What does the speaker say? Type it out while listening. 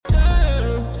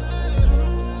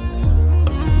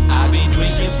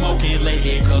me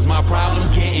lately, cause my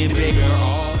problems getting bigger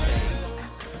all day.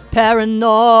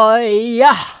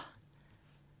 Paranoia.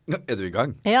 Du I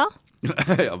gang? Ja,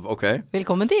 Ja, ok.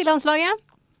 velkommen til I-landslaget.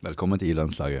 Velkommen til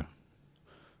I-landslaget.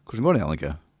 Hvordan går det,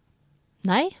 Jannicke?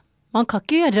 Nei, man kan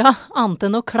ikke gjøre annet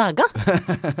enn å klage.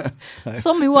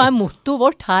 Som jo motto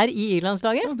vårt her I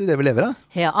I-landslaget. Ja, det det vi lever av.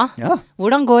 Ja. Ja.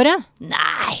 Hvordan går det?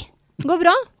 Nei, det går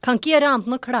bra. Kan ikke gjøre annet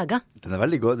enn å klage. Den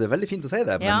veldig god. Det veldig fint å si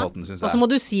det på den måten, synes jeg. Og så må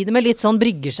du si det med litt sånn Ja.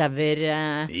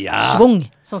 bryggesjauer-svung,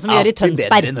 sånn som vi gjør I Alltid bedre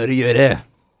Tønsberg. når du gjør det.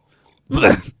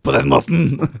 På den måten.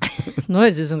 Nå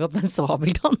høres det ut som Kaptein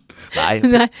Sabeltann. Nei,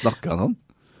 Nei. snakker han sånn?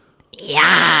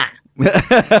 Ja!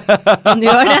 Han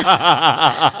gjør det.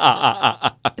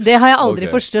 Det har jeg aldri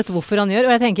Ok. forstått hvorfor han gjør.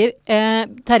 Og jeg tenker,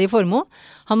 Terje Formoe,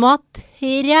 han må ha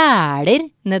træler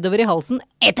nedover I halsen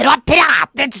etter å ha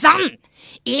pratet sånn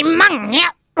I mange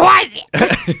år.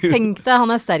 Tenk deg,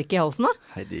 han sterk I halsen da.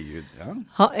 Herregud, ja.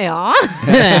 Ja.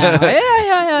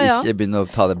 Ikke begynne å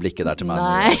ta det blikket der til meg.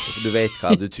 Nei. For du vet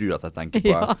hva du tror at jeg tenker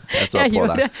på. Ja, jeg så jeg på gjør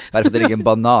deg. det. Bare for det ligger en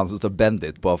banan som står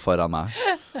Bendit på foran meg.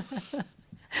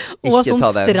 Og Ikke sånn ta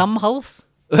den. stram hals.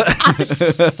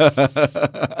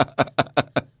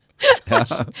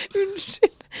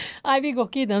 Unnskyld. Nei, vi går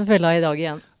ikke I den fella I dag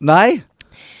igjen. Nei,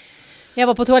 Jeg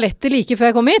var på toalettet like før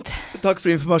jeg kom hit. takk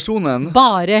for informasjonen.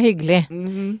 Bare hyggelig.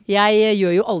 Jeg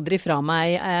gjør jo aldri fra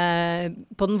meg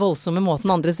på den voldsomme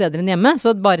måten andre steder enn hjemme,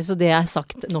 så bare så det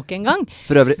sagt nok en gang.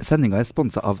 For øvrig, sendingen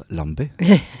sponset av Lambi.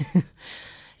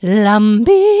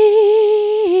 Lambi.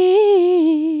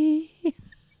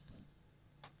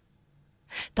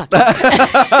 Takk.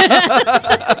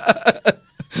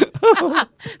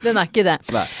 Den ikke det.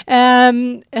 Nei.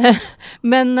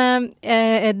 Men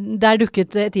det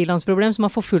dukket et ilandsproblem som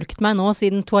har forfulgt meg nå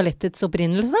siden toalettets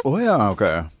opprinnelse. Åja, ok.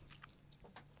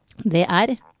 Det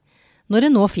når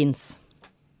det nå finnes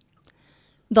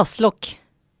dasslokk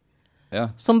Ja.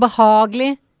 som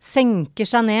behagelig senker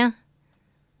seg ned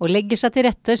og legger seg til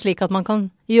rette slik at man kan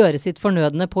gjøre sitt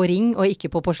fornødne på ring og ikke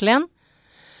på porselen.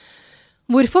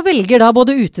 Hvorfor velger da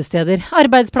både utesteder,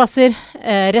 arbeidsplasser,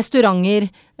 restauranter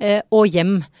og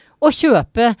hjem å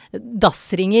kjøpe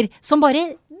dassringer som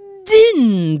bare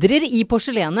dundrer I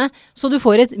porselenet, så du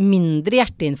får et mindre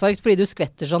hjerteinfarkt fordi du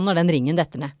skvetter sånn når den ringen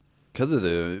detter ned? Kødder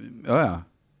du? Ja.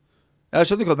 Jeg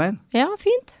skjønner hva du mener. Ja,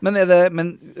 fint. Men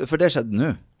for det skjedde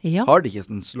nå. Ja. Har de ikke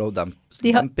sånn slow De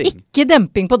har demping? ikke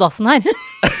demping på dassen her.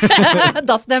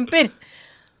 Dassdemper.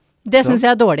 Det synes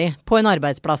jeg dårlig på en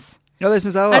arbeidsplass. Ja, det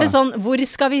synes jeg også. Det sånn, hvor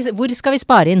skal vi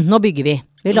spare inn? Nå bygger vi.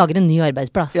 Vi lager en ny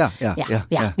arbeidsplass. Ja.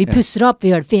 Vi pusser opp,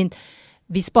 vi gjør det fint.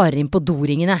 Vi sparer inn på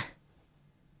doringene.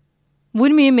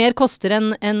 Hvor mye mer koster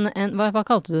hva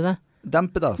kalte du det?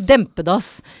 Dempedass.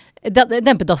 Dempedass.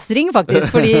 Dempedassring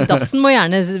faktisk, fordi dassen må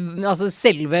gjerne, altså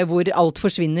selve hvor alt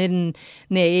forsvinner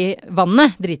ned I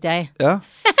vannet, driter jeg I. Ja.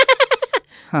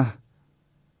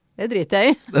 Det driter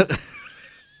jeg I.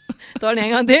 Tar den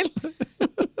en gang til.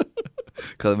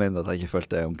 Hva du mener at jeg ikke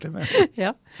følte det ordentlig med?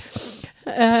 Ja.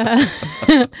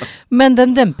 Men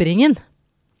den demperingen,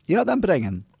 Ja,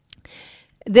 demperingen.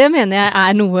 det mener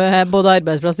jeg noe både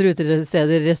arbeidsplasser,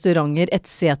 utesteder, restauranter,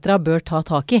 etc. bør ta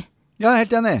tak I. Ja,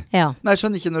 helt enig. Ja. Nei, jeg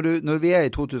skjønner ikke når vi I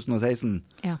 2016,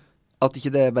 Ja. at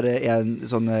ikke det bare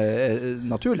sånn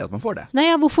naturlig at man får det. Nei,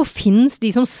 ja, hvorfor finnes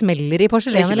de som smeller I Det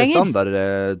porselenet ikke det lenger?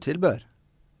 standard tilbør.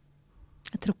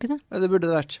 Jeg tror ikke det. Ja, det burde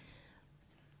det vært.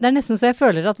 Det nesten så jeg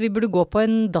føler at vi burde gå på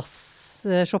en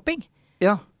dass-shopping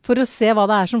Ja. for å se hva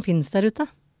det som finnes der ute.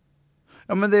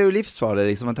 Ja, men det jo livsfarlig,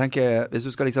 liksom. Jeg tenker, hvis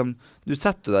du skal liksom, du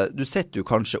setter jo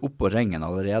kanskje opp på rengen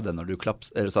allerede når du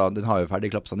eller så, den har jo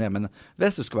ferdig klapset ned, men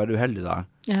hvis du skal være uheldig da,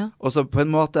 Ja. og så på en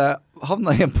måte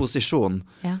havne I en posisjon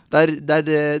Ja.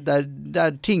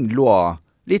 der ting lå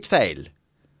litt feil,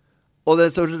 og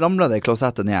så ramlet det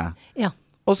klosettet ned, Ja.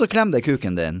 og så klem det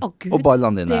kuken din, Å, Gud, og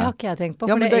ballene dine. det har ikke jeg tenkt på,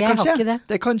 Ja, for men det, jeg kan har skje. ikke det.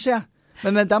 Det kan skje.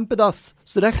 Men med en dempedass,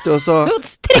 så rekker du også... Jo,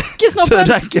 strekke Så snoppen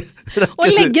rekker og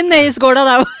legge ned I skåla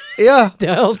der. Ja, Det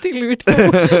har jeg alltid lurt på,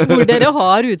 hvor dere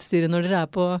har utstyret når dere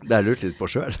på... det har jeg lurt litt på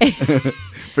selv.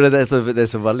 For det er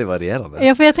så veldig varierende.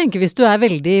 Ja, for jeg tenker hvis du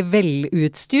veldig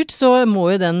velutstyrt, så må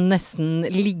jo den nesten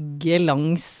ligge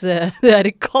langs det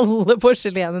der kalde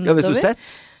porselenet Ja, hvis du nedover. sett.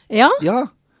 Ja, Ja,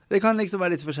 det kan liksom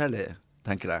være litt forskjellig,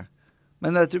 tenker jeg.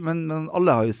 Men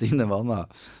alle har jo sine vaner.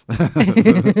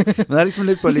 Men jeg liksom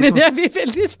lurer på men liksom... jeg blir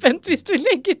veldig spent hvis du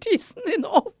legger tissen din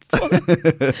opp på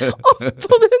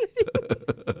den ringen.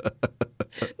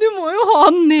 Du må jo ha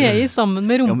den nedi sammen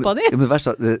med rumpa di. Ja, men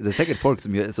det sikkert folk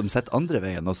som setter andre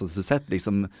veien også. Du setter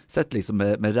liksom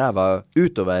med ræva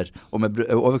utover og med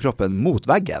overkroppen mot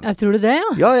veggen. Jeg tror du det, ja?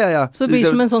 Ja. Så det blir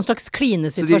som en sånn slags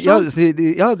klinesituasjon.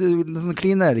 Det sånn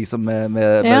kline liksom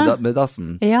med dassen.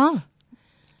 Ja.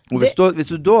 Og hvis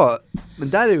du da,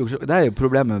 men det er jo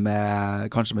problemet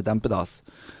kanskje med dempedass.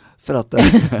 For jeg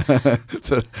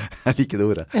liker det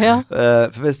ordet. Ja.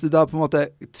 For hvis du da på en måte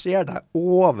trer deg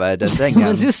over den rengen.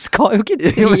 Men du skal jo ikke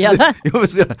tre deg. Jo,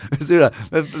 hvis du gjør det.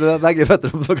 Med begge føtter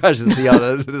på kanskje siden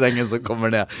av den rengen som kommer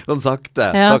ned. Sånn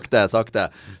sakte.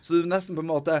 Så du nesten på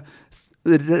en måte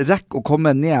rekker å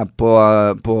komme ned på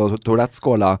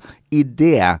toalettskåla i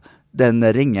det den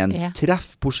ringen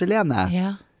treffer porselenet.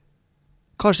 Ja.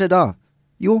 Hva skjer da?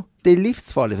 Jo, det er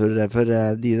livsfarlig for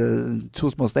de 2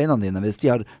 små steinene dine hvis de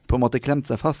har på en måte klemt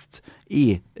seg fast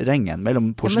i rengen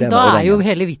mellom porselenet og rengen. Men da er jo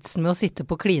hele vitsen med å sitte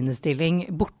på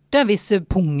klinestilling borte hvis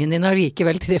pungen din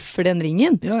allikevel treffer den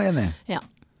ringen. Ja, enig. Ja.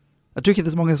 Jeg tror ikke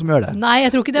det er så mange som gjør det. Nei, jeg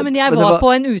tror ikke det, men jeg var på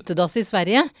en utedass i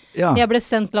Sverige. Ja. Jeg ble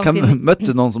sendt langt inn. Møtte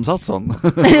du noen som satt sånn?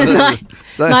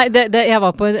 Nei, jeg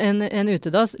var på en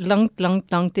utedass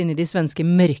langt inn i de svenske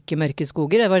mørke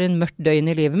skoger. Det var en mørkt døgn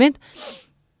i livet mitt.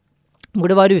 Hvor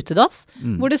det var utedass,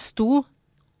 hvor det sto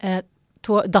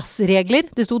dassregler.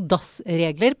 Det sto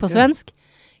dassregler på svensk.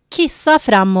 Kissa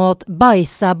framåt,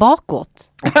 bajsa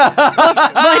bakåt.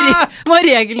 var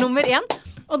regel nummer 1.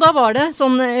 Og da var det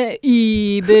sånn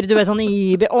Uber, du vet sånn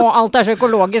Uber, alt er så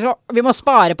økologisk, og vi må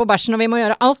spare på bæsjen, og vi må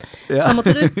gjøre alt. Ja.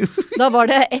 Da var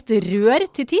det et rør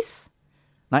til tiss,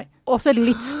 og så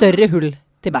litt større hull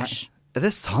til bæsj. Er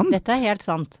det sant? Dette er helt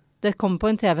sant. Det kom på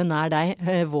en TV nær deg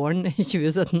våren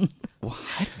 2017.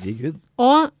 Herregud.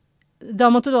 Og da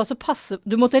måtte du også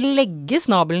du måtte legge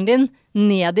snabelen din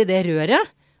ned i det røret,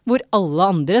 hvor alle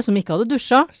andre som ikke hadde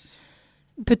dusja,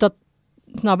 puttet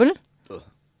snabelen.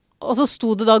 Og så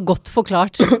sto det da godt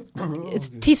forklart.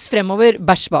 Tiss fremover,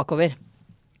 bæsj bakover.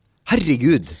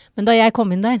 Herregud. Men da jeg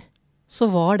kom inn der, så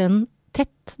var den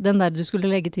tett, den der du skulle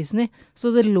legge tissen i.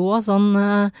 Så det lå sånn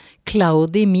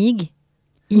cloudy mig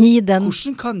i den.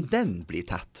 Hvordan kan den bli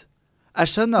tett? Jeg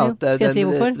skjønner at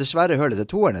det svære hølet til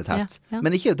toeren er tett,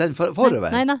 men ikke den forover.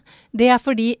 Nei. Det er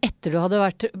fordi etter du hadde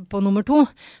vært på nummer 2,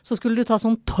 så skulle du ta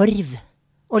sånn torv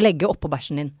og legge oppå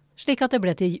bæsjen din, slik at det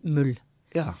ble til mull.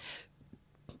 Ja.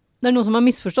 Det er noen som har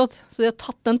misforstått, så de har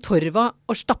tatt den torva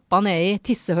og stappet ned i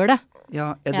tissehølet.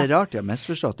 Ja, er det rart de har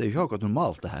misforstått? Det er jo ikke akkurat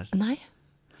normalt det her. Nei.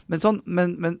 Men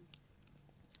nei,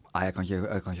 jeg kan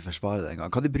ikke forsvare det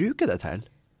engang. Kan de bruke det til?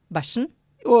 Bæsjen?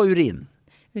 Og urin.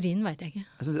 Urin vet jeg ikke.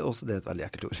 Jeg synes også det er et veldig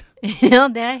ekkelt ord. Ja,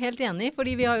 det er jeg helt enig i,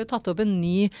 fordi vi har jo tatt opp en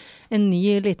ny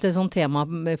lite sånn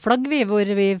temaflagg, hvor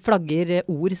vi flagger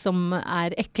ord som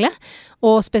er ekle,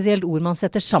 og spesielt ord man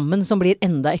setter sammen som blir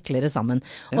enda eklere sammen.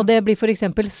 Ja. Og det blir for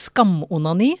eksempel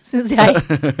skamonani, synes jeg.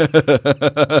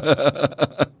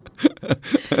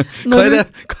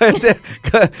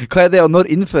 Hva er det, og når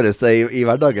innføres det i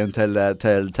hverdagen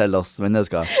til oss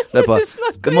mennesker? Det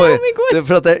snakker jeg om i går.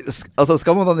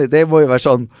 Skamonani, det må jo være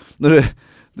sånn, når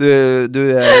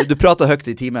du prater høyt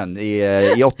i timen i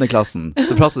 8. klassen,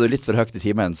 så prater du litt for høyt i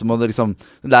timen, så må du liksom,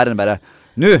 læreren bare,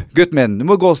 nå, gutten min, du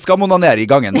må gå og skamonanere i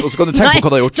gangen, og så kan du tenke på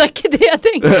hva du har gjort. Nei, det er ikke det jeg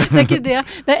tenker. Det er ikke det.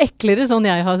 Det er eklere sånn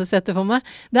jeg har sett det for meg.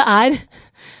 Det er,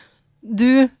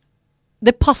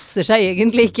 det passer seg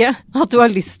egentlig ikke at du har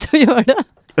lyst til å gjøre det.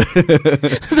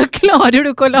 Så klarer du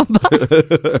ikke å labbe.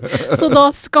 Så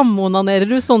da skamonanerer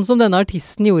du sånn som denne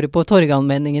artisten gjorde på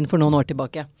Torgallmenningen for noen år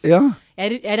tilbake. Ja. Jeg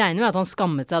regner med at han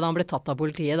skammet seg da han ble tatt av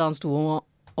politiet, da han sto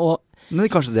og men det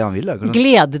er kanskje det han ville? Kanskje?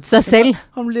 Gledet seg selv.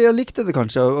 Han likte det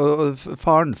kanskje, og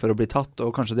faren for å bli tatt,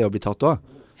 og kanskje det å bli tatt også.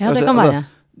 Ja, det kan være.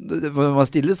 Man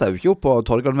stiller seg jo ikke opp på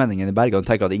Torgallmenningen i Bergen og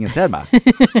tenker at ingen ser meg.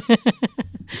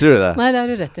 Tror du det? Nei, det har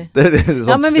du rett i. Sånn.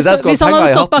 Ja, men hvis han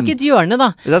hadde stått bak et hjørne da.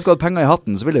 Hvis jeg skulle hatt penger i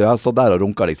hatten, så ville jeg stått der og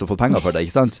runket liksom, fått penger for det,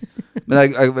 ikke sant? Men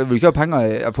jeg vil ikke ha penger,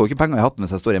 jeg får ikke penger i hatten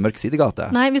hvis jeg står i en mørk sidegate.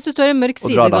 Nei, hvis du står i en mørk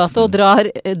sidegate og drar,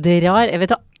 jeg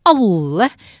vet da, alle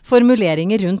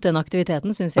formuleringer rundt den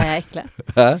aktiviteten synes jeg er ekle.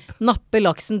 Hæ? Nappe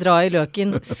laksen, dra i løken,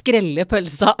 skrelle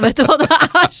pølsa. Vet du hva, det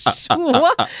er så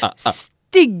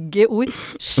stygge ord.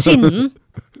 Skinnen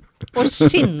og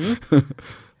skinnen.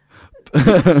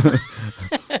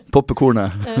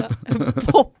 Poppekornet.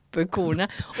 Poppekornet.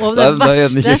 Og det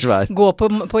verste, gå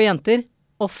på jenter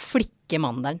og flikke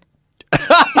mandelen.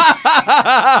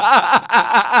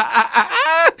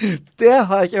 Det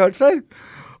har jeg ikke hørt før.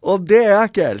 Og det er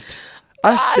ekkelt.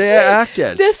 Æsj, det er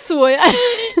ekkelt. Det så jeg.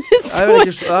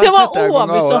 Det var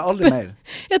oversatt.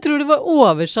 Jeg tror det var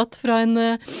oversatt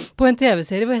på en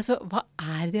TV-serie hvor jeg så, hva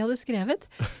er det de hadde skrevet?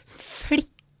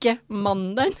 Flikke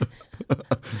mandelen.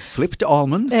 Flip the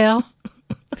almond. Ja.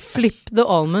 Flip the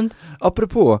almond.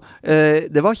 Apropos,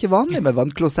 det var ikke vanlig med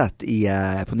vannklosett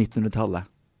på 1900-tallet.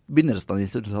 Begynnelsen av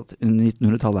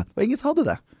 1900-tallet. Og ingen sa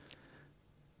det.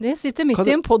 Det sitter midt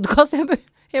i en podcast. Jeg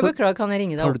beklager, kan jeg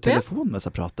ringe deg Tar opp du telefonen mens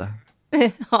jeg prater?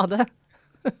 Ja, det.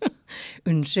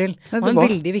 Unnskyld. Nei, det var en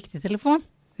veldig viktig telefon.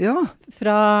 Ja.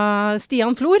 Fra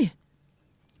Stian Flor.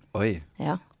 Oi.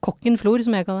 Ja. Kokken Flor,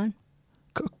 som jeg kaller den.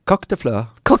 Kakteflø.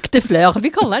 Kokteflør, vi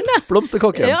kaller den det.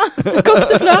 Blomsterkokken. Ja,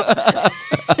 kokteflør.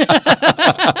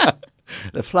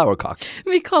 Det er flowercock.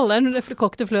 Vi kaller den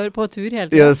kokteflør på tur hele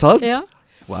tiden. Ja, det er sant? Ja.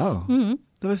 Wow.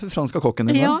 Det var for franske kokken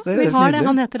din. Ja, Det er vi helt har nydelig.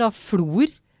 det. Han heter da Flor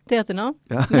til etternavn.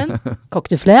 Ja. Men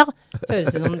kokteflør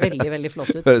høres sånn veldig, veldig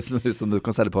flott ut. Høres ut som du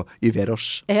kan selge på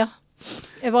Yveroche. Ja.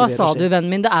 Hva sa du, vennen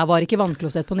min? Det var ikke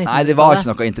vannklosett på 1900-tallet. Nei, det var ikke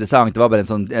noe interessant. Det var bare en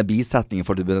sånn bisetning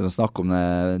for at du begynner å snakke om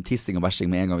tissing og bæsjing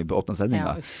med en gang vi åpnet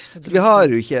sendinga. Ja, så vi har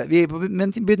jo ikke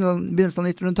men i begynnelsen av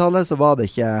 1900-tallet så var det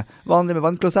ikke vanlig med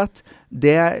vannklosett.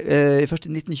 Først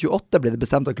i 1928 ble det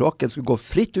bestemt at kloakken skulle gå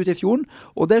fritt ut i fjorden,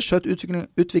 og det skjøt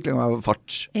utviklingen av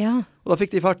fart. Ja. Og da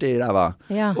fikk de fart i ræva.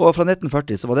 Ja. Og fra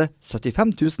 1940 så var det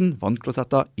 75 000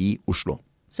 vannklosetter i Oslo.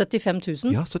 75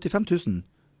 000? Ja, 75 000.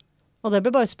 Og det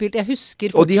ble bare spilt. Jeg husker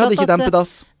fortsatt at... Og de hadde ikke dempedass.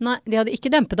 Nei, de hadde ikke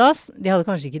dempedass. De hadde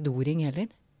kanskje ikke doring heller.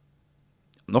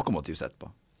 Noe måtte de jo sett på.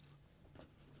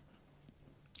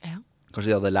 Ja.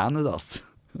 Kanskje de hadde lænedass.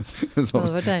 Det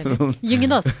hadde vært deilig.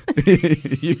 Gyngedass.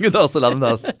 Gyngedass og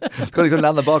lænedass. Kan liksom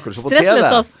lene bakover og se på TV.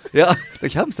 Stressless-dass. Ja,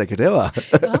 det kommer sikkert det også.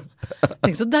 Ja.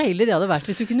 Tenk så deilig det hadde vært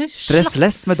hvis du kunne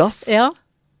Stressless med dass. Ja.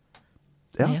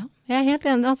 Ja. Ja. Jeg er helt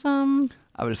enig, altså...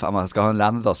 Jeg skal ha en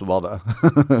lænedass på badet.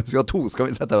 Skal ha 2, skal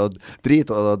vi sette her og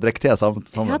drite og drikke te sammen.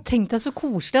 Jeg har tenkt deg så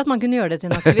koselig at man kunne gjøre det til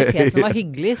en aktivitet som var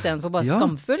hyggelig, i stedet for bare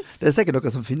skamfull. Det er sikkert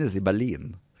noe som finnes i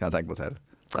Berlin, kan jeg tenke på til.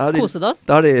 Kosedass?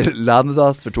 Da har de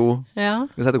lænedass for 2. Ja.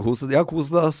 Vi setter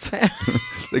kosedass.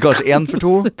 Det er kanskje 1 for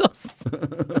 2. Kosedass.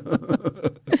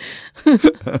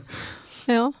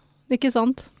 Ja, ikke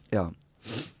sant? Ja.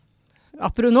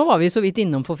 Nå var vi så vidt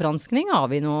innom forfranskning. Har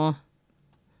vi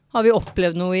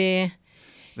opplevd noe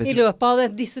i løpet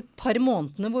av disse par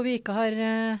månedene hvor vi ikke har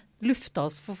lufta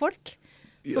oss for folk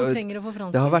som trenger å få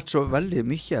fransk? Det har vært så veldig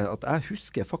mye at jeg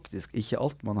husker faktisk ikke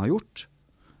alt man har gjort.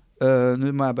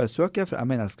 Nå må jeg bare søke, for jeg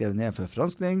mener jeg skrev ned for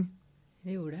franskning.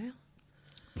 Det gjorde det, ja.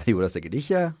 Det gjorde jeg sikkert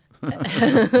ikke.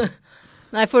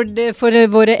 Nei, for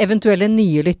våre eventuelle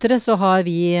nye lyttere så har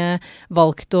vi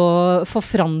valgt å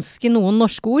forfranske noen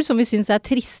norske ord som vi synes er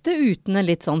triste uten en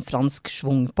litt sånn fransk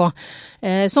svung på.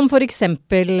 Som for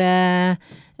eksempel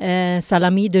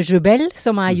salami de jubel,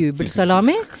 som er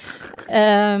jubelsalami.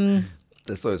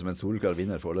 Det står jo som en solklar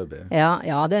vinner foreløpig.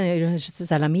 Ja, det er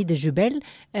salami de jubel.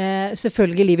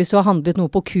 Selvfølgelig, hvis du har handlet noe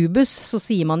på Cubus, så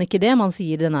sier man ikke det. Man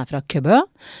sier den er fra Quebec,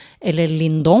 eller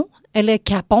Lindon, eller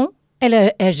Capon,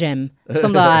 eller Egem, som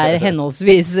da er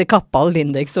henholdsvis Kappal,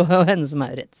 Lindex og Hennes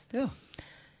Maurits. Ja.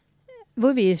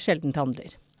 Hvor vi sjeldent handler.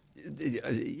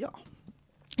 Ja.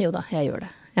 Jo da, jeg gjør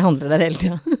det. Jeg handler der hele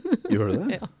tiden. Gjør du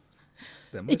det? Ja.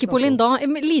 Ikke på Linda,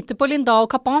 lite på Linda og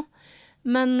Kappan,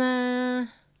 men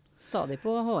stadig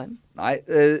på H&M. Nei,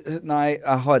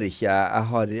 jeg har ikke,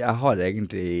 jeg har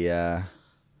egentlig,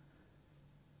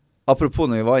 apropos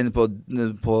når vi var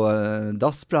inne på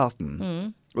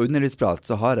dasspraten, og underlivsprat,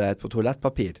 så har jeg et på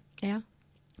toalettpapir. Ja.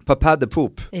 Papa de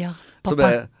Poop. Ja,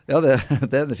 pappa.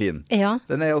 Den er fin. Ja.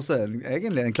 Den er også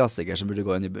egentlig en klassiker som burde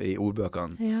gå inn i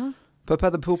ordbøkene. Ja.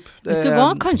 Papa de Poop. Vet du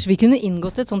hva? Kanskje vi kunne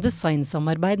inngått et sånt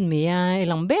designsamarbeid med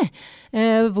Lambi,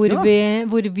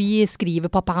 hvor vi skriver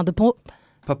Papa de Poop.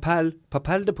 Papel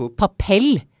de Poop.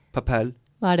 Papell? Papel.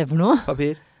 Hva er det for noe?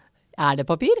 Papir. Er det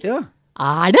papir? Ja.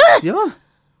 Er det? Ja.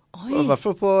 Oi. I hvert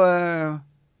fall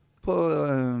på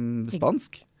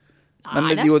spansk.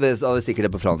 Men jo, det er sikkert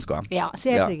det på fransk også. Ja,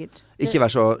 helt sikkert. Ikke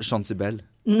vær så sensible.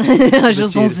 Så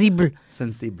sensible.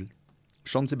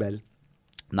 Sensible.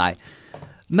 Nei.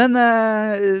 Men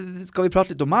skal vi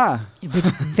prate litt om meg?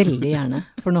 Veldig gjerne.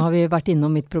 For nå har vi vært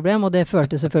innom mitt problem, og det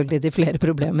førte selvfølgelig til flere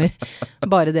problemer.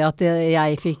 Bare det at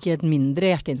jeg fikk et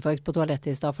mindre hjerteinfarkt på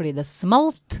toalettet i sted fordi det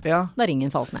smalt, da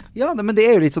ringen falt ned. Ja, men det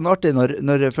er jo litt sånn artig for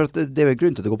det er jo en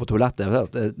grunn til at du går på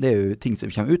toalettet. Det er jo ting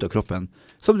som kommer ut av kroppen,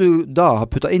 som du da har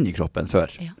puttet inn i kroppen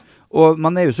før. Ja. Og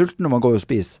man er jo sulten når man går og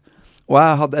spiser. Og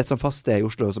jeg hadde et sånt fast sted i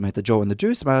Oslo som heter Joe and the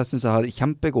Juice, som jeg synes jeg har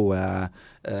kjempegode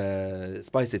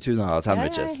spicy tuna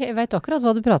sandwiches. Jeg vet akkurat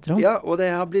hva du prater om. Ja, og det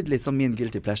har blitt litt som min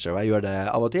guilty pleasure, og jeg gjør det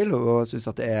av og til, og synes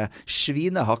at det er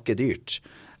svinehakke dyrt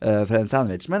for en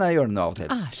sandwich, men jeg gjør det av og til.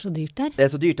 Det er så dyrt der. Det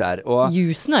er så dyrt der. Og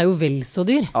juicen er jo vel så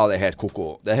dyr. Ja, det er helt koko.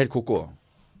 Det er helt koko.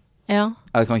 Ja.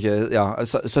 Jeg kan ikke,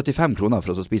 75 kroner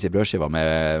for å spise brødskiva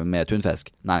med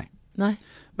tunfisk. Nei.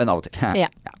 Men av og til. Ja.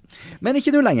 Men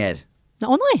ikke nå lenger.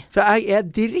 Å nei. For jeg er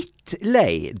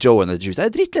drittlei Joe and the Juice.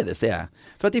 Jeg er drittlei det stedet.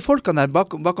 For at de folkene der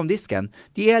bakom disken,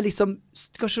 de er liksom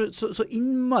kanskje så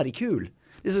innmari kul.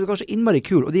 De er kanskje innmari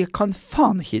kul, og de kan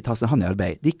faen ikke ta seg han i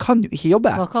arbeid. De kan jo ikke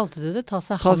jobbe. Hva kalte du det? Ta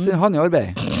seg han i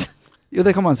arbeid. Jo,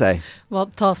 det kan man si.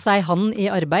 Ta seg han i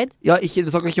arbeid? Ja, vi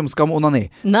snakker ikke om skam og onani.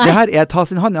 Nei. Det her er ta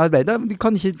sin hand i arbeid. Vi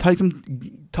kan ikke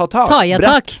ta tak. Ta i et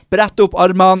tak. Brett opp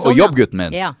armene og jobb, gutten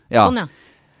min. Ja, sånn ja.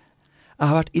 Jeg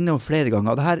har vært innom flere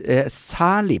ganger, og det her er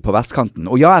særlig på vestkanten.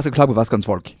 Og ja, jeg skal klage på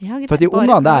vestkantfolk. Ja, for at de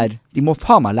ungene der, de må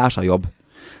faen meg lære seg jobb.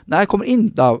 Når jeg kommer inn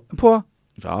da på,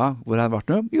 hvor har jeg vært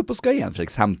nå? Jo, på Skøyen for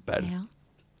eksempel. Ja.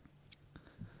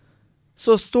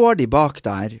 Så står de bak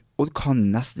der, og kan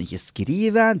nesten ikke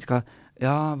skrive. De skal,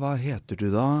 hva heter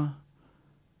du da?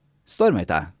 Storm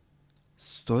heter jeg.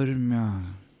 Storm,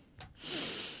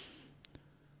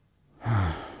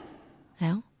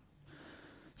 ja.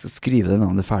 Så skriver det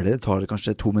navnet ferdig. Det tar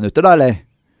kanskje 2 minutter da, eller?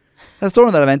 Jeg står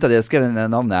der og venter, de har skrevet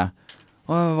navnet.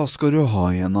 Hva skal du ha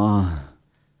igjen da?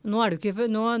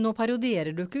 Nå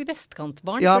parodierer du ikke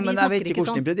vestkantbarn, ja, for de snakker ikke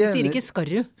sånn. De sier ikke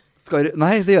skarru.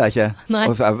 Nei, det gjør jeg ikke. Nei.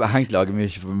 Og jeg har hengt laget mye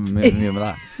med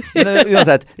det. Men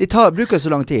uansett, de bruker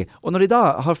så lang tid. Og når de da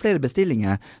har flere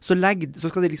bestillinger, så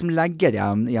skal de liksom legge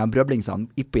igjen brødblingsene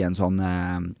oppi en sånn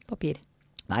papir.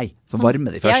 Nei, så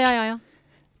varmer de først. Ja.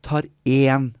 Tar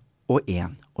én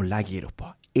og legger oppå.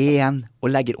 Én og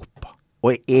legger oppå.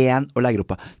 Og én og legger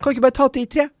oppå. Kan ikke bare ta til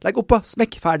 3, legge oppå,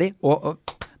 smekk, ferdig. Og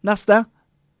neste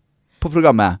på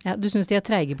programmet. Ja, du synes de er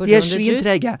treige på De er Joe and the Juice?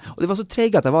 svintreige. Og det var så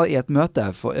treige at jeg var i et møte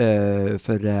for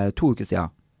 2 uker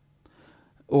siden.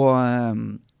 Og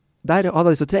der hadde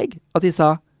de så treig at de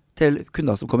sa til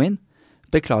kunder som kom inn,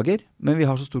 beklager, men vi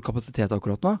har så stor kapasitet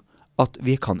akkurat nå, at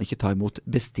vi kan ikke ta imot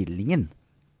bestillingen.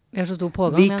 Vi har så stor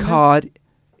pågang, Vikar...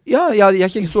 Ja, jeg har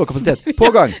ikke stor kapasitet.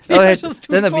 Pågang.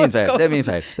 Den er min feil. Det er min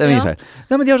feil.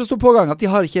 Nei, men de har så stor pågang at de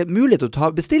har ikke mulighet til å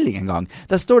ta bestilling engang.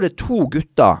 Der står det 2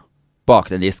 gutter bak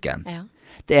den disken. Ja.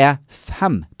 Det er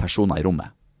 5 personer i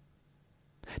rommet.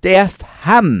 Det er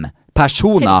 5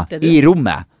 personer i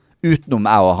rommet, utenom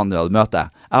jeg og han hadde møte.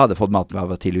 Jeg hadde fått mat når jeg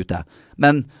var tidlig ute.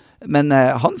 Men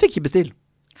han fikk ikke bestille.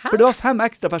 For det var 5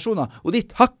 ekstra personer, og de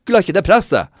taklet ikke det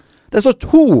presset. Det står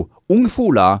 2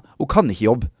 ungfoler og kan ikke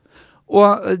jobbe. Og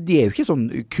de er jo ikke sånn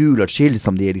cool og chill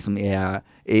som de liksom er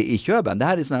i Kjøben. Det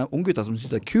her er sånne unggutter som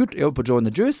synes det er kult å jobbe på Joe and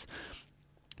the Juice.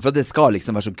 For det skal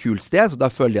liksom være sånn kult sted, så da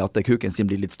føler jeg at kuken sin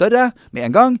blir litt større med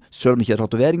en gang, selv om ikke det er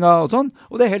tatoveringer og sånn,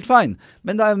 og det er helt fine.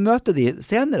 Men da jeg møter de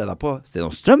senere da på Sten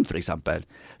og Strøm for eksempel,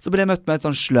 så ble jeg møtt med et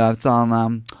sånn sløvt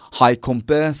sånn, hei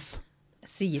kompis.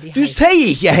 Sier de hei? Du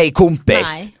sier ikke hei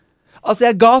kompis! Nei. Altså,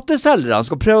 jeg gateselgerne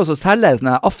skal prøve å selge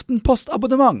sånne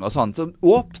Aftenpost-abonnement og sånn, så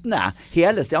åpner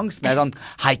hele seansen med sånn,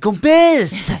 hei kompis!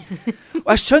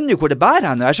 Og jeg skjønner jo hvor det bærer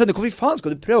henne, og jeg skjønner hvorfor faen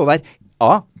skal du prøve å være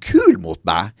kul mot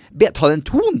meg? Ta den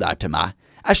tonen der til meg.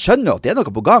 Jeg skjønner jo at det er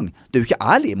noe på gang. Du er jo ikke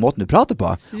ærlig i måten du prater på.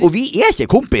 Og vi er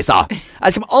ikke kompiser.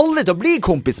 Jeg kommer aldri til å bli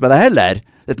kompis med deg heller.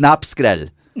 Et nepskrell.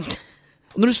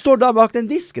 Og når du står da bak den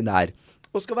disken der,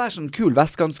 og skal være sånn kul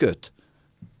vestkantsgutt,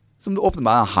 som du åpner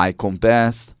med, hei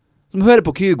kompis, som hører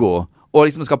på Kygo, og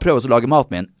liksom skal prøve å lage mat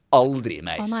med en, aldri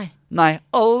mer. Nei,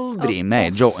 aldri mer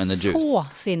Joe and the Juice. Så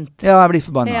sint. Ja, jeg blir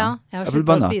forbannet. Ja, jeg har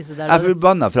sluttet å spise der. Jeg er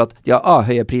forbannet for at de har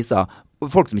høye priser, og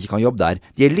folk som ikke kan jobbe der,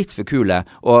 de er litt for kule,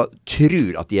 og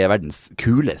tror at de er verdens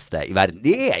kuleste i verden.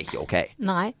 Det er ikke ok.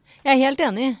 Nei, jeg er helt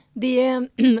enig.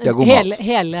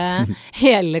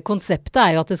 Hele konseptet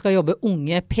er jo at det skal jobbe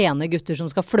unge, pene gutter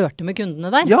som skal flørte med kundene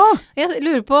der. Ja! Jeg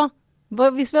lurer på,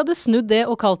 hvis vi hadde snudd det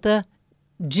og kalt det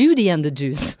Judy and the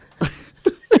Juice.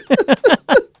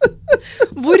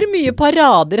 Hvor mye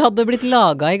parader hadde blitt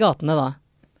laget i gatene da?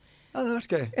 Ja, det hadde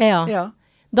vært gøy. Ja.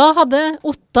 Da hadde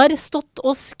Ottar stått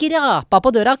og skrapa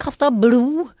på døra, kastet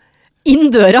blod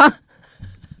inn døra.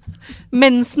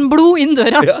 Mensenblod inn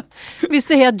døra. Ja.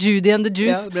 Hvis det het Judy and the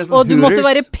Juice. Ja, sånn og du måtte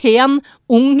være pen,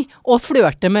 ung og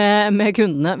flørte med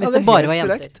kundene. Hvis det bare var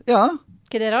jenter. Korrekt. Ja.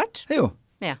 Ikke det rart? Jo.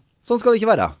 Ja. Sånn skal det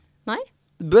ikke være. Nei.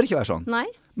 Det bør ikke være sånn. Nei.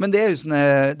 Men det er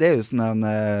jo sånn en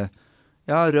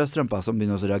rødstrømper som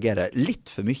begynner å reagere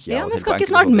litt for mye. Ja, men skal ikke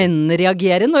snart menn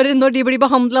reagere når de blir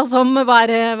behandlet som hva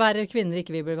er kvinner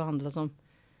ikke vil bli behandlet som?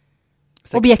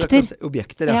 Objekter.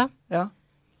 Objekter, ja.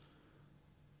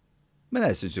 Men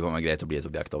jeg synes det kan være greit å bli et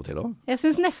objekt av og til også. Jeg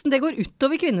synes nesten det går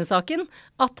utover kvinnesaken,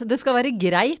 at det skal være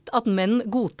greit at menn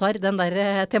godtar den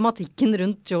der tematikken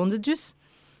rundt Joe and the Juice.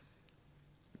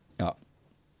 Ja.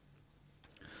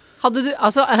 Hadde du,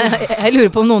 altså, jeg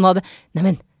lurer på om noen hadde, nei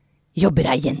men, jobber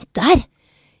ei jente her?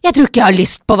 Jeg tror ikke jeg har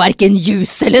lyst på hverken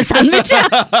juice eller sandwich.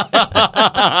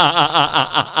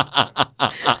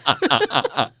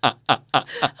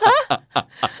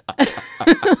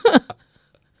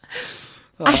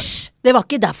 Æsj, det var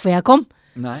ikke derfor jeg kom.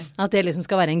 Nei. At det liksom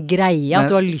skal være en greie, at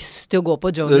du har lyst til å gå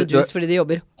på Joe and the Juice fordi de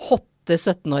jobber hotte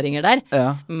 17-åringer der.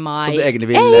 Ja. My Som du egentlig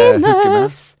vil hooke med.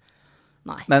 anus.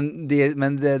 Nei. Men det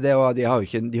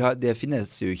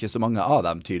finnes jo ikke så mange av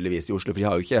dem tydeligvis i Oslo, for de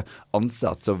har jo ikke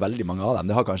ansatt så veldig mange av dem.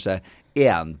 Det har kanskje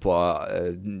en på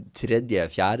tredje,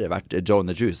 fjerde vært Joe and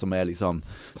the Juice, som er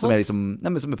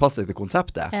passet til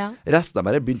konseptet. Ja. Resten har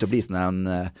bare begynt å bli sånn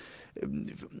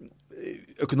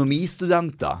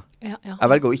økonomistudenter. Ja. Jeg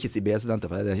velger å ikke si B-studenter,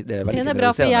 for det er veldig Det er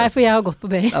bra, for jeg har gått på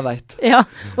BI. Jeg vet. Ja,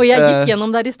 og jeg gikk gjennom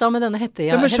der i stad med denne Men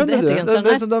skjønner du,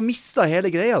 hettegenseren du har mistet hele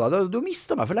greia da. Du har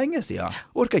mistet meg for lenge siden.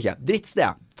 Orker ikke. Drittsted.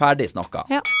 Ferdig snakka.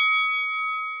 Ja.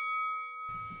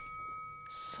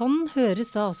 Sånn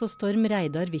høres da også Storm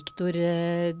Reidar Viktor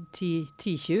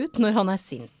Tykje ut når han er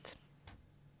sint.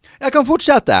 Jeg kan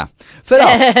fortsette. For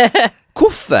at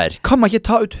hvorfor kan man ikke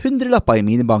ta ut 100-lapper i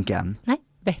minibanken? Nei,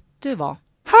 vet du hva?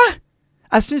 Hæ?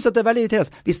 Jeg synes at det er veldig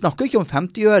irriterende. Vi snakker ikke om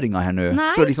 50-øringer her nå.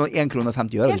 Nei. For liksom 1 krone og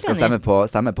 50 øre vi skal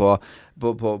stemme på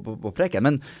preken.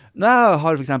 Men når jeg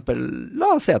har for eksempel, la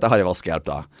oss si at jeg har en vaskehjelp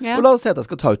da. Ja. Og la oss si at jeg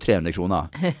skal ta ut 300 kroner.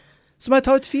 Så må jeg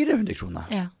ta ut 400 kroner.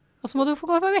 Ja. Og så må du få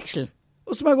gå på veksel.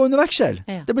 Og så må jeg gå under veksel.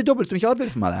 Ja. Det blir dobbelt så mye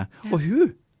arbeid for meg det. Ja. Og hun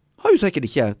har jo sikkert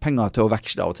ikke penger til å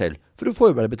veksle av og til. For du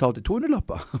får jo bare betalt i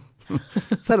 200-lapper.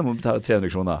 Selv om hun betaler 300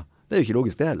 kroner. Det er jo ikke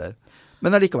logisk det heller.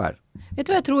 Men allikevel. Vet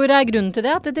du hva jeg tror er grunnen til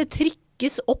det? At det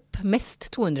trykkes opp mest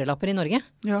 200-lapper i Norge.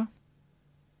 Ja.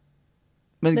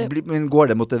 Men går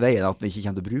det mot det veien at vi ikke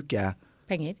kommer til å bruke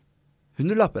penger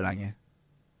 100-lapper lenger?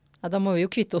 Ja, da må vi jo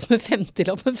kvitte oss med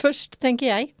 50-lapper først, tenker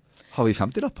jeg. Har vi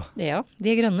 50-lapper? Ja, de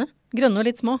er grønne. Grønne og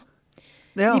litt små.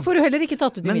 Ja. De får du heller ikke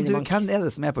tatt ut i minibank. Men du, hvem er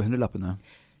det som er på 100-lappene?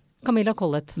 Camilla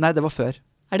Collett. Nei, det var før.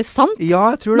 Er det sant?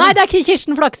 Ja, jeg tror det. Nei, det er ikke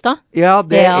Kirsten Flakstad. Ja,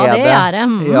 det er det.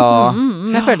 Ja.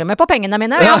 Jeg følger med på pengene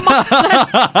mine. Jeg har masse.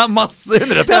 Masse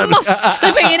 100 Jeg har masse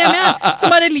penger hjemme, som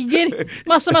bare ligger.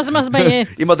 Masse penger.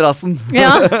 I madrassen.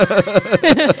 Ja.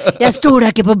 Jeg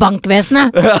stoler ikke på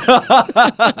bankvesenet.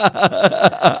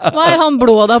 Hva er han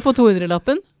blå da på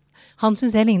 200-lappen? Han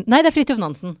synes jeg ligner... Nei, det er Fridtjof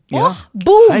Nansen. Ja.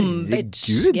 Boom, Herregud.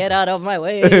 bitch. Get out of my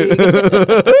way.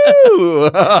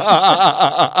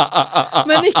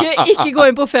 Men ikke gå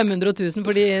inn på 500 000,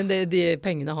 fordi de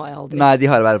pengene har jeg aldri. Nei, de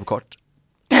har jeg vært på kort.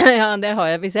 Ja, det har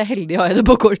jeg. Hvis jeg er heldig, har jeg det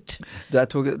på kort.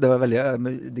 Det var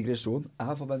veldig digresjon. Jeg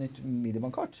har fått meg nytt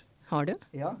minibankkart. Har du?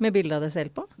 Ja. Med bilde av deg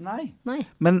selv på? Nei. Nei.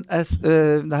 Men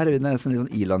det her er jo en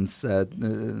sånn ilands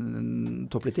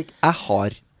toppolitikk. Jeg har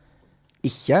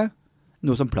ikke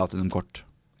noe som platinumkort.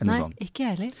 Nei, ikke jeg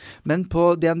heller. Men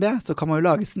på DNB så kan man jo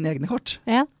lage sine egne kort.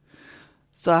 Ja.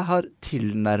 Så jeg har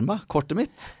tilnærmet kortet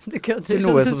mitt til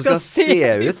noe som skal se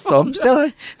ut som... Se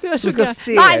der! Som skal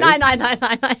se nei.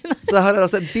 Så jeg har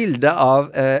altså et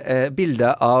bilde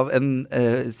av en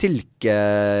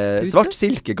svart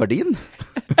silkegardin.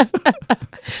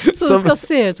 Så det skal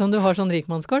se ut som du har sånn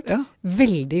rikmannskort? Ja.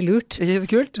 Veldig lurt. Ikke det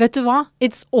kult? Vet du hva?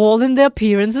 It's all in the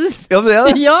appearances. Ja, det er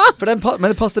det. Ja. Men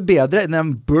det passer bedre enn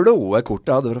den blå kortet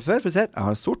jeg hadde fra før. For se, jeg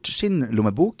har sort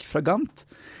skinnlommebok fra Gant.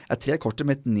 Jeg trer kortet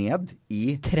mitt ned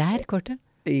i Trær kortet?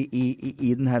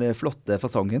 I den her flotte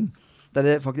fasongen. Der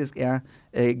det faktisk er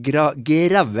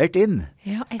gravert inn.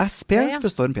 Ja, SP for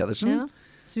Storm Pedersen. Ja.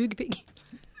 Sug pigg.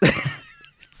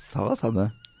 Sa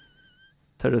det?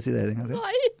 Tør du å si det en gang til?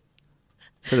 Nei.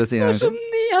 Tør du å si det en gang Det er til? så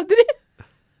nedrig.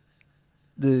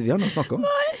 Vi har noe å snakke om.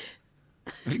 Nei.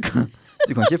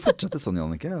 Du kan ikke fortsette sånn,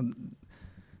 Jannicke.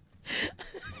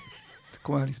 Det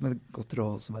kommer liksom et godt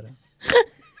råd som bare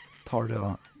tar du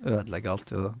og ødelegger alt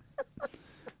ved å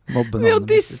mobbe Ved å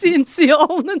disse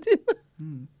initialene dine.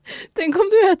 Tenk om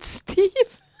du het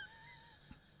Steve.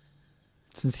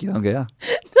 Syns ikke det er noe gøy, ja.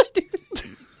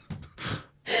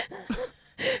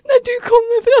 Der du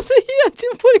kommer fra, så heter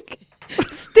jo folk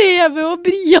Steve og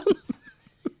Brian.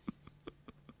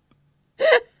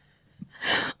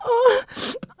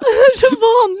 Det er så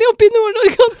vanlig oppe i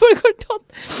Nord-Norge at folk har tatt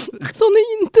sånne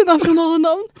internasjonale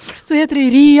navn. Så heter det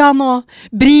Rian og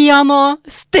Brian og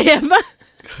Steve.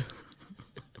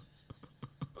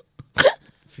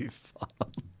 Fy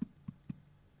faen.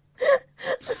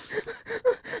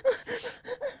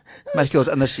 Merker du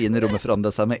at energien i rommet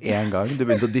forandret seg med en gang du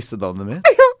begynte å disse navnet mitt?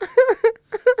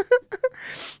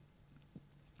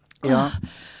 Ja.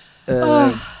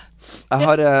 Jeg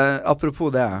har,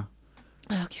 apropos det,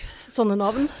 Å Gud, sånne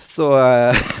navn. så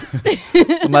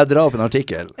må jeg dra opp en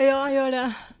artikkel. Ja, gjør det.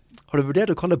 Har du vurdert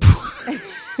å kalle på?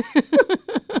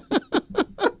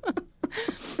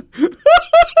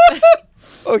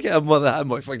 Ok, det her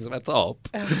må jeg faktisk ta opp.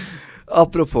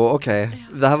 Apropos, ok,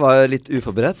 det her var litt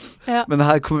uforberedt, men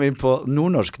her kommer vi inn på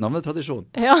nordnorsk navnetradisjon.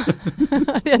 Ja,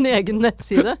 det er en egen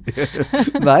nettside.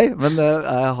 Nei, men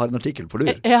jeg har en artikkel på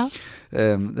lur. Ja.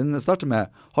 Den starter med,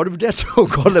 har du vurdert å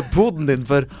kalle poden din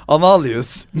for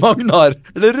Analius, Magnar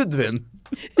eller Rudvin?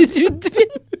 Rudvin?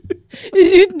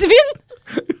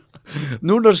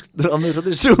 Nordnorsk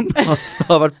tradisjon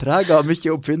har vært preget av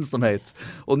mye oppfinnsomhet,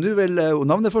 og nå vil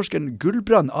navneforskeren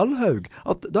Gullbrand Alhaug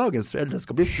at dagens foreldre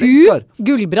skal bli flinkere.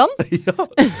 Gullbrand? Ja,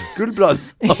 Gullbrand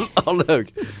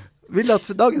Alhaug vil at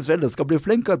dagens foreldre skal bli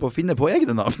flinkere på å finne på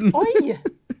egne navn. Oi!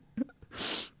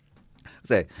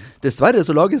 Dessverre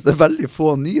så lages det veldig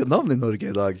få nye navn i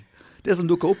Norge i dag. Det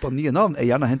som dukker opp av nye navn er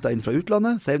gjerne hentet inn fra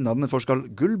utlandet, sier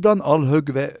navneforsker Gullbrand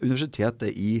Alhaug ved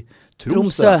Universitetet i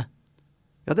Tromsø.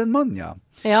 Ja, det er en mann, ja.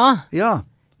 Ja.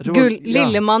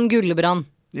 Lillemann Gullebrand.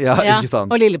 Ja, ikke sant.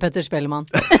 Og Lille Petter Spellemann.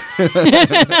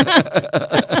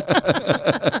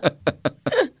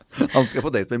 Han skal på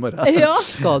date med i morgen. Ja,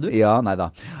 skal du? Ja, neida.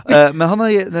 Men han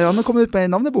har kommet ut med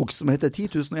en navnebok som heter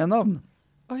 10.001 navn.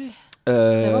 Oi,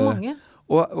 det var mange.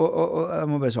 Og jeg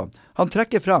må bare sånn. Han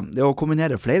trekker frem det å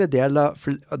kombinere flere deler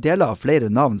av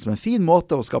flere navn som en fin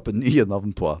måte å skape nye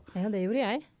navn på. Ja, det gjorde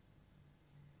jeg.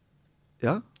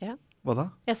 Ja? Ja. Hva da?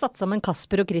 Jeg satt sammen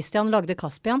Kasper og Christian, lagde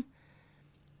Kaspian.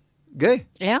 Gøy.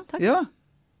 Ja, takk. Ja.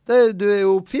 Du er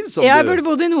jo oppfinnsom. Jeg burde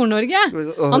bodd i Nord-Norge.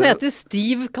 Han heter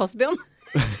Steve Kaspian.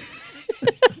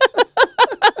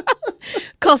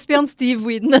 Kaspian Steve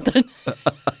Whedon heter han.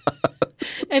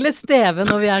 Eller Steve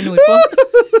når vi er nordpå.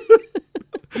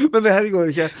 Men det her går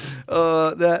jo ikke.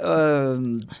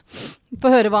 Få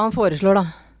høre hva han foreslår da.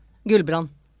 Gullbrand.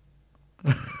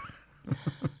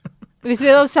 Hvis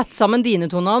vi hadde sett sammen dine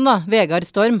to navn da. Vegard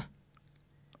Storm.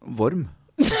 Vorm.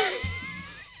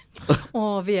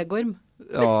 Vegorm.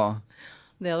 Ja.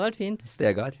 Det hadde vært fint.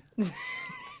 Stegar.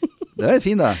 Det er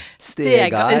fint da.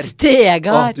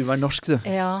 Stegar. Du var norsk du.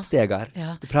 Ja. Stegar.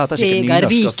 Ja. Du prater Stegar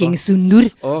sikkert nynorsk også. Vikingsundur.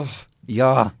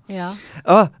 Ja.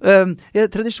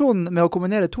 Tradisjonen med å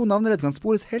kombinere to navneledd kan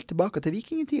spores helt tilbake til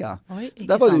vikingtida. Oi, så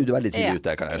der var sant? du veldig tidlig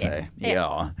ute, kan jeg si.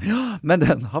 Ja. Men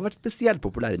den har vært spesielt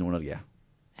populær i Nord-Norge.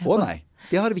 Nei,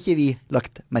 det har vi ikke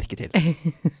lagt merke til.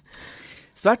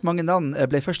 Svært mange navn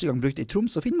ble første gang brukt i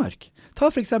Troms og Finnmark.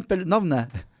 Ta for eksempel navnet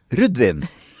Rudvin.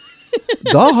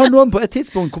 Da har noen på et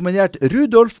tidspunkt kombinert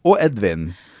Rudolf og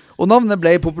Edvin. Og navnet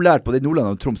ble populært på det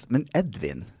Nordland og Troms. Men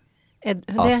Edvin?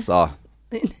 Altså,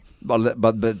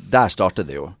 der startet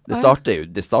det jo. Det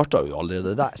startet jo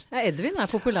allerede der. Ja, Edvin er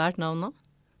et populært navn nå.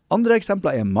 Andre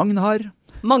eksempler er Magnhar.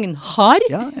 Magnhar?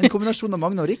 Ja, en kombinasjon av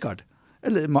Magne og Rikard.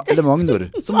 Eller Magnor,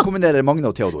 som kombinerer Magne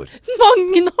og Theodor.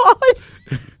 Magnar!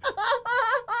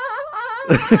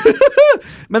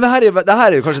 Men det her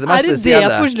er jo kanskje det mest spesielle.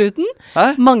 Er det på slutten? Hæ?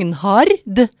 Magnhard?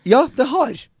 Ja, det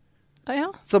har.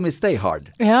 Ja. Som i Stay Hard.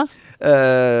 Ja.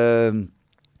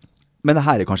 Men det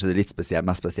her er kanskje det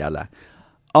mest spesielle.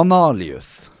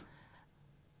 Analius.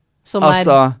 Som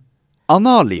altså,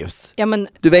 Analius. Ja, men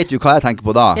du vet jo hva jeg tenker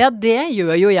på da. Ja, det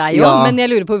gjør jo jeg jo, men jeg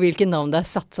lurer på hvilke navn det er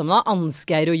satt sammen da.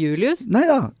 Ansgeir og Julius?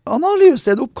 Neida, Analius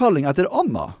er en oppkalling etter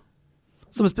Anna,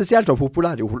 som spesielt var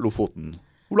populær i Lofoten.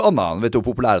 Anna, vet du,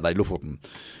 populær der i Lofoten.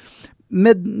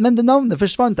 Men det navnet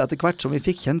forsvant etter hvert som vi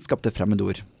fikk kjennskap til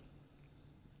fremmedord.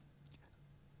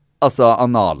 Altså,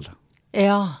 anal.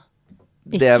 Ja.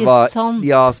 Det var, sant.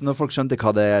 Ja, så når folk skjønte hva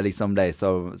det liksom ble,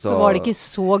 så var det ikke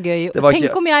så gøy.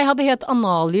 Tenk om jeg hadde hett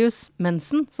Analius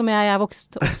Mensen, som jeg er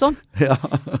vokst opp som. Ja.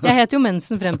 Jeg het jo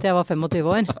Mensen frem til jeg var 25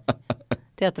 år.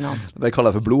 Til etternavn. Det ble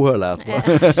kallet for blodhølet etterpå.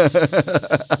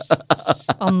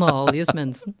 Analius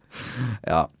Mensen.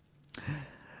 Ja.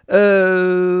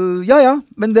 Ja,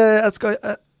 men det jeg skal...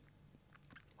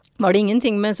 Var det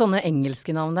ingenting med sånne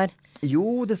engelske navn der?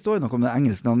 Jo, det står jo noe om det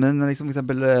engelske navn, men liksom for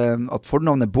eksempel at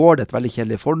fornavnet Bård er et veldig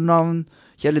kjedelig fornavn.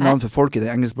 Kjedelig navn for folk i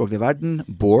den engelskspråklige verden.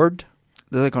 Bård.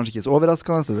 Det er kanskje ikke så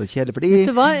overraskende, så det er kjedelig for de.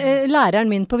 Vet du hva? Læreren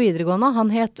min på videregående,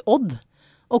 han het Odd,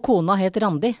 og kona het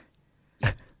Randi.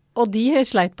 Og de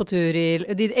sleit på tur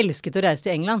de elsket å reise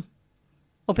til England,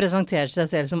 og presenterte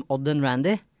seg selv som Odd and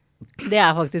Randy. Det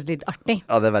er faktisk litt artig.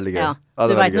 Ja, det er veldig gøy. Ja. Ja,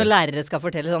 du vet når lærere skal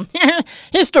fortelle sånn,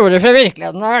 historier fra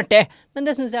virkeligheten er artig. Men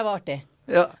det synes jeg var artig.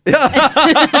 Ja.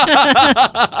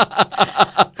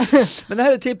 Men det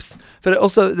her er tips for,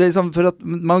 også, liksom, for at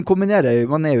man er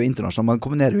jo internasjonal, man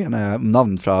kombinerer jo gjerne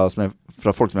navn fra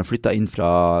folk som er flyttet inn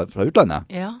fra utlandet.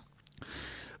 Ja.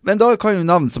 Men da kan jo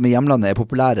navn som i hjemlandet er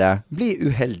populære bli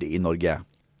uheldig i Norge.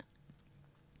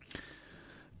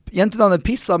 Jentenavnet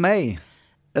Pissa meg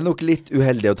er nok litt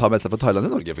uheldig å ta med seg fra Thailand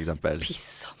til Norge, for eksempel.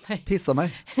 Pissa meg. Pissa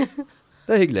meg.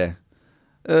 Det er hyggelig.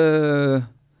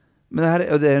 Men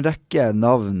det er en rekke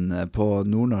navn på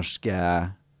nordnorske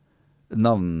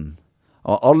navn.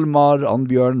 Almar,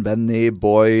 Annbjørn, Benny,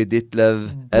 Boy,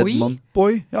 Ditlev, Edmond.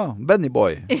 Boy? Ja, Benny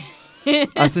Boy.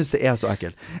 Jeg synes det er så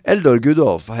ekkelt. Eldor,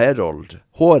 Gudolf, Herold,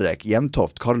 Hårek,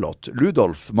 Jentoft, Karlott,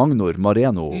 Ludolf, Magnor,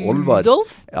 Mareno, Olvar.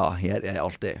 Ludolf? Ja, her er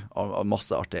alltid.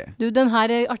 Masse artig. Du, den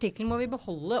her artikkelen må vi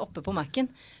beholde oppe på Mac'en.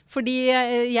 Fordi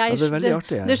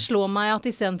det slår meg at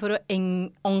i stedet for å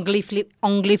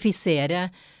anglifisere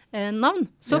navn,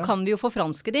 så kan vi jo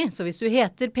forfranske de. Så hvis du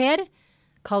heter Per,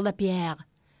 kall deg Pierre.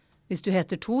 Hvis du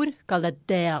heter Thor, kall deg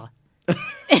Der.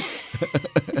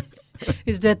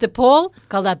 Hvis du heter Paul,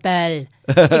 kall deg Bell.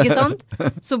 Ikke sant?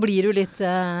 Så blir du litt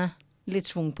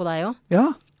svung på deg også. Ja,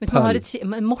 hvis man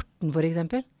har Morten for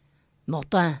eksempel.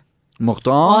 Morten.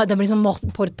 Det blir sånn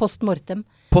post mortem.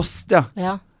 Post, ja.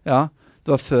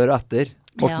 Det var før og etter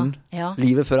Morten. Ja.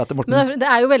 Livet før og etter Morten. Men det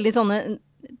er jo veldig sånne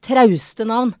trauste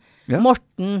navn. Ja.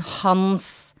 Morten,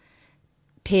 Hans,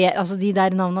 Per, altså de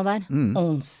der navnene der.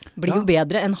 Ons. Blir jo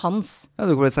bedre enn Hans. Ja,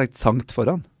 du kunne sagt Sankt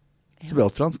foran. Så blir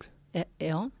alt fransk.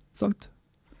 Ja. Sankt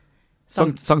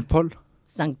Paul.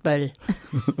 Sankt Paul.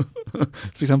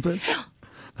 For eksempel.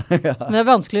 Ja. Men det er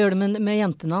vanskelig å gjøre det med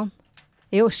jentenavn.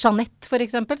 Jo, Jeanette for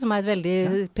eksempel, som er et veldig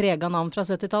preget navn fra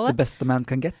 70-tallet. The best a man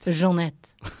can get.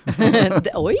 Jeanette.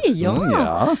 Oi, ja.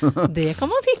 Det kan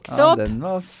man fikse opp. Den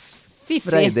var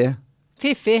freidig.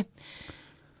 Fiffig.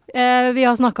 Vi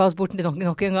har snakket oss bort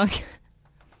nok en gang.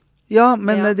 Ja,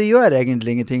 men det gjør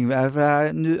egentlig ingenting.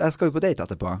 Jeg skal jo på date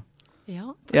etterpå.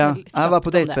 Ja, jeg var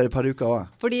på date for et par uker også.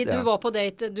 Fordi du var på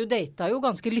date, du datet jo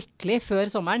ganske lykkelig før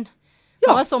sommeren.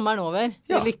 Nå er sommeren over,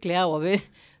 det lykkelige er over.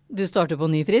 Du starter på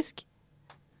ny frisk?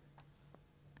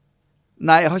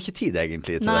 Nei, jeg har ikke tid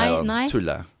egentlig til det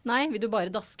tullet. Nei, vil du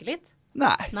bare daske litt?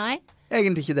 Nei,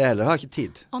 egentlig ikke det heller, jeg har ikke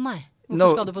tid. Nei,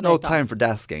 hvorfor skal du på date da? No time for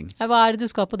dasking. Hva er det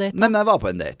du skal på date da? Men jeg var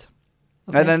på en date.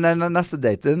 Okay. Den neste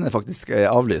date, den er faktisk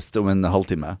avlyst om en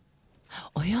halvtime.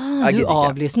 Du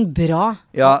avlyste den bra.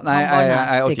 Ja, nei,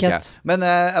 jeg orker ikke. Men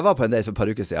jeg var på en date for et par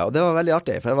uker siden, og det var veldig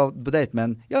artig, for jeg var på date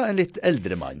med en litt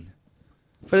eldre mann.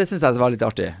 For det synes jeg var litt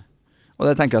artig. Og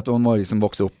jeg tenker at man må liksom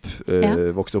vokse opp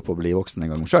og bli voksen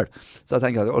en gang selv. Så jeg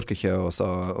tenker at jeg orker ikke og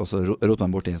så roter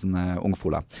man bort i en sånn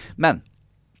ungfole. Men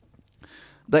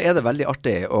da er det veldig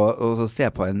artig å se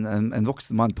på en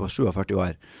voksen mann på 47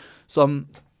 år som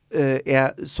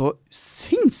er så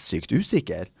sinnssykt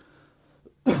usikker.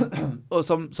 Og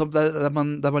som der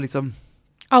man liksom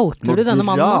outer du denne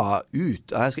mannen? Ja,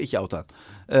 jeg skal ikke oute han.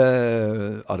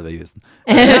 Arve Jusen.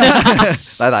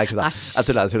 Nei, ikke det. Jeg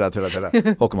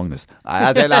tuller. Håkon Magnus. Nei,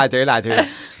 jeg tuller.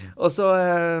 Og så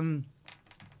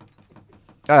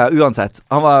uansett,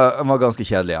 han var ganske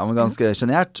kjedelig. Han var ganske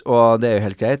genert, og det er jo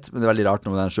helt greit, men det er veldig rart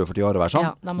når man er 47 år å være sånn.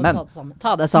 Ja, da må du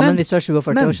ta det sammen hvis du er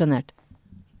 47 og genert.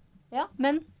 Ja,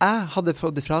 men jeg hadde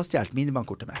fått frastjert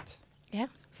minibankkortet mitt. Ja.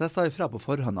 Så jeg sa ifra på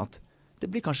forhånd at det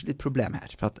blir kanskje litt problem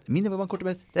her, for at minibankkortet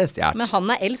mitt, det er stjert. Men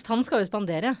han er eldst, han skal jo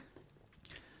spandere.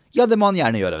 Ja, det må han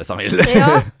gjerne gjøre hvis han vil.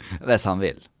 Ja. Hvis han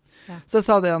vil. Ja. Så jeg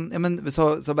sa det,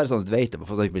 så bare sånn at du vet det,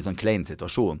 for det ikke blir sånn klein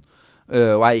situasjon.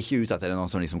 Og jeg er ikke ute etter noen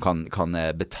som liksom kan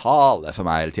betale for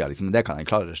meg hele tiden, liksom. Det kan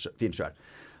jeg klare fint selv.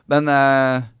 Men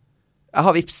jeg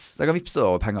har vips, så jeg kan vipse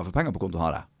over penger, for penger på kontoen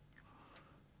har jeg.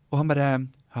 Og han bare,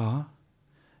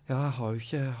 jeg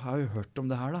har jo hørt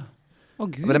om det her da. Å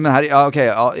Gud. Men her,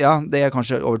 det er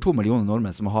kanskje over 2 millioner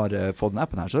nordmenn som har fått den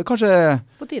appen her, så det er kanskje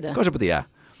på tide.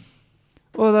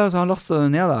 Og så han lastet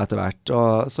den ned da etter hvert,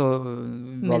 og så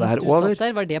var det her over. Mens du satt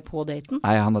der, var det på daten?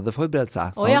 Nei, han hadde forberedt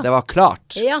seg, så det var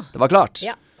klart. Ja. Det var klart.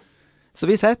 Ja. Så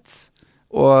vi setter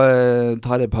og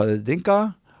tar et par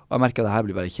drinker, og jeg merker at det her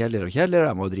blir bare kjedeligere og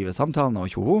kjedeligere, jeg må drive samtalen og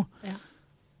tjoho. Ja.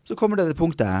 Så kommer det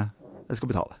punktet jeg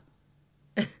skal betale.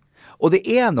 Og det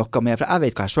er noe med, for jeg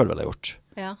vet hva jeg selv ville gjort.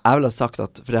 Ja. Jeg ville ha sagt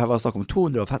at, for det her var snakk om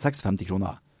 256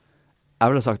 kroner.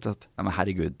 Jeg ville ha sagt at, men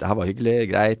herregud, det her var hyggelig,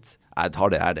 greit, jeg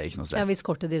tar det her, det er ikke noe stress. Ja, hvis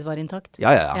kortet ditt var intakt.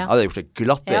 Ja. Jeg hadde gjort det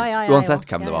glattvind, uansett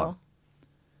hvem det var.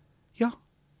 Ja.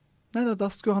 Nei, da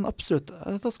skulle han absolutt,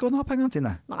 da skulle han ha pengene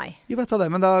sine. Nei. Jo, vet jeg det,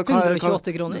 men da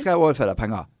 128 kroner. skal jeg overføre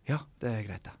penger. Ja, det er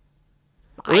greit det.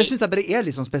 Og det synes jeg bare er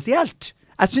litt sånn spesielt.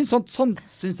 Jeg synes sånn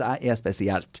synes jeg er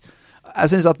spesielt.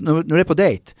 Jeg synes at når du er på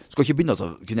date, skal ikke begynne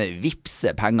å kunne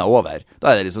vipse penger over.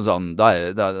 Da er det liksom sånn,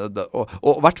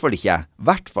 og hvert fall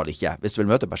ikke, hvis du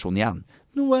vil møte personen igjen.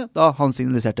 Noe da han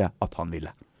signaliserte at han ville.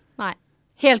 Nei,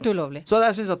 Helt ulovlig. Så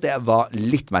jeg synes at det var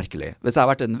litt merkelig. Hvis jeg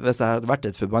hadde vært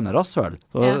et forbannet rasshøl,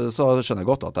 så skjønner jeg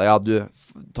godt at ja, du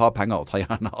tar penger og tar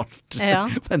gjerne alt. Ja.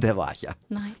 Men det var jeg ikke.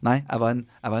 Nei, jeg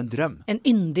var en drøm. En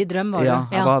yndig drøm var det. Ja,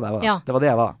 jeg var det. Ja. Det var det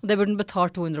jeg var. Det burde den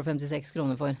betalt 256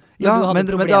 kroner for. Ja, men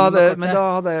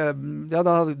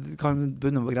da kan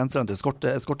bunne på grensene til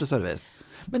eskorteservice.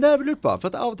 Men det har jeg lurt på, for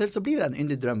at av og til så blir det en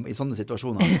yndig drøm i sånne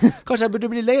situasjoner. Kanskje jeg burde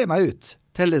bli leie meg ut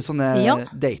til sånne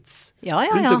dates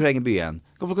rundt omkring i byen.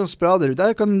 Hvorfor kan sprade ut?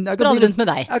 Jeg kan rundt med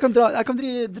deg. Jeg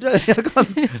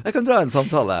kan dra en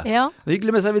samtale. Ja.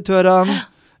 Hyggelig med servitørene.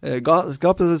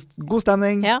 Skape god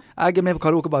stemning. Ja. Jeg er med på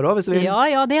karaokebar også, hvis du vil.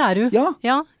 Ja, det er du.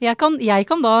 Ja. Jeg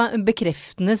kan da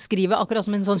bekreftende skrive akkurat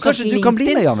som en sånn Kanskje du kan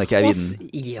bli med, Jannicke Eividen?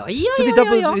 Ja. Så vi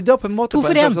drar på en måte 2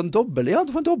 for 1. Sånn dobbel. Ja,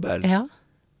 du får en dobbel. Ja.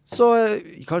 Så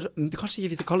kanskje ikke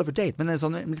vi skal kalle det for date, men en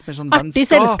sånn, litt mer sånn artig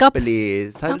selskap.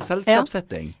 vennskapelig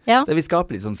selskapssetting. Ja. Der vi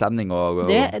skaper litt sånn stemning og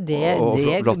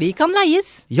vi kan leies.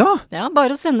 Ja.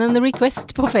 Bare å sende en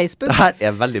request på Facebook. Det her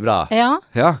er veldig bra.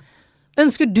 Ja.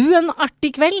 Ønsker du en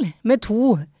artig kveld med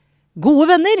 2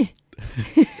 gode venner?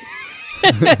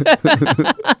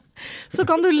 Så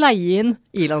kan du leie inn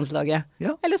i landslaget.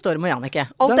 Ja. Eller Storm og Jannicke.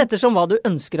 Alt ettersom hva du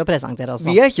ønsker å presentere oss.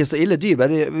 Vi er ikke så ille dyr,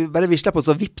 bare vi slipper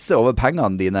oss å vipse over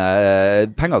pengene til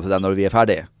deg når vi er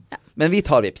ferdig. Ja. Men vi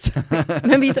tar vips.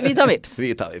 Men vi tar vips.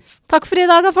 Vi tar vips. Takk for i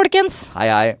dag, folkens.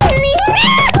 Hei.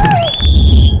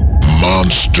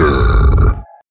 Monster.